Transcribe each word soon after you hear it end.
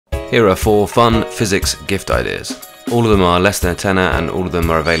Here are 4 fun physics gift ideas. All of them are less than a tenner and all of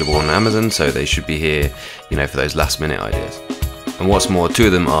them are available on Amazon, so they should be here, you know, for those last minute ideas. And what's more, 2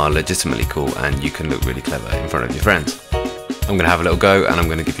 of them are legitimately cool and you can look really clever in front of your friends. I'm going to have a little go and I'm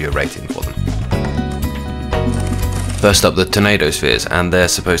going to give you a rating for them. First up, the tornado spheres, and they're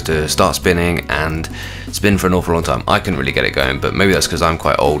supposed to start spinning and spin for an awful long time. I couldn't really get it going, but maybe that's because I'm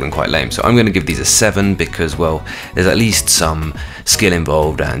quite old and quite lame. So I'm going to give these a 7 because, well, there's at least some skill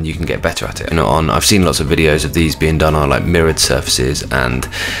involved and you can get better at it. You know, I've seen lots of videos of these being done on like mirrored surfaces and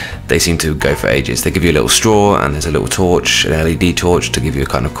they seem to go for ages. They give you a little straw and there's a little torch, an LED torch, to give you a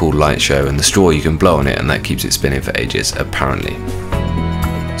kind of cool light show, and the straw you can blow on it and that keeps it spinning for ages, apparently.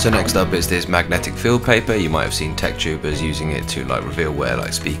 So next up is this magnetic field paper. You might have seen tech tubers using it to like reveal where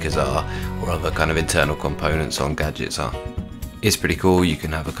like speakers are or other kind of internal components on gadgets are. It's pretty cool. You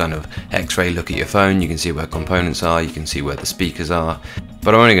can have a kind of X-ray look at your phone, you can see where components are, you can see where the speakers are.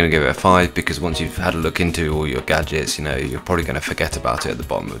 But I'm only going to give it a 5 because once you've had a look into all your gadgets, you know, you're probably going to forget about it at the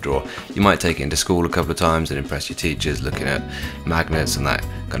bottom of the drawer. You might take it into school a couple of times and impress your teachers looking at magnets and that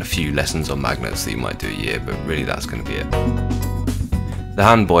kind of few lessons on magnets that you might do a year, but really that's going to be it. The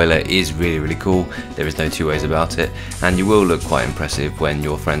hand boiler is really cool, there is no two ways about it, and you will look quite impressive when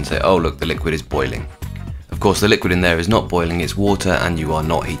your friends say, oh look, the liquid is boiling. Of course the liquid in there is not boiling, it's water, and you are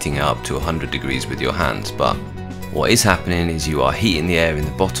not heating it up to 100 degrees with your hands, but what is happening is you are heating the air in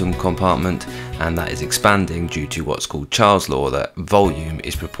the bottom compartment, and that is expanding due to what's called Charles' law, that volume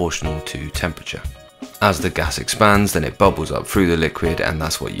is proportional to temperature. As the gas expands, then it bubbles up through the liquid, and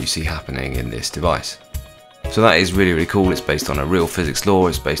that's what you see happening in this device. So that is really cool. It's based on a real physics law,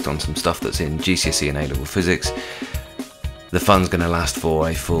 it's based on some stuff that's in GCSE and A-level physics. The fun's going to last for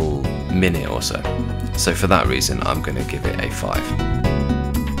a full minute or so. So for that reason I'm going to give it a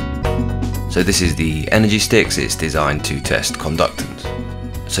 5. So this is the energy sticks. It's designed to test conductance.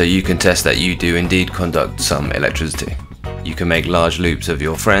 So you can test that you do indeed conduct some electricity. You can make large loops of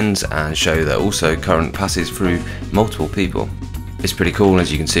your friends and show that also current passes through multiple people. It's pretty cool.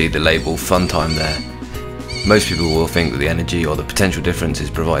 As you can see, the label fun time there. Most people will think that the energy or the potential difference is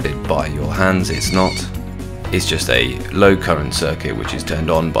provided by your hands. It's not. It's just a low current circuit which is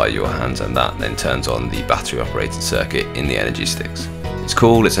turned on by your hands, and that then turns on the battery operated circuit in the energy sticks. It's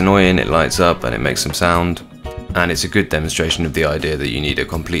cool, it's annoying, it lights up and it makes some sound, and it's a good demonstration of the idea that you need a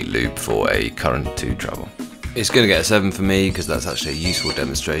complete loop for a current to travel. It's going to get a 7 for me because that's actually a useful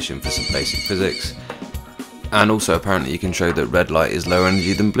demonstration for some basic physics. And also apparently you can show that red light is lower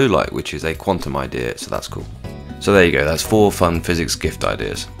energy than blue light, which is a quantum idea, so that's cool. So there you go, that's 4 fun physics gift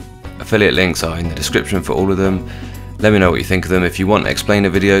ideas. Affiliate links are in the description for all of them. Let me know what you think of them. If you want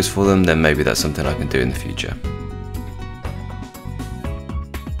explainer videos for them, then maybe that's something I can do in the future.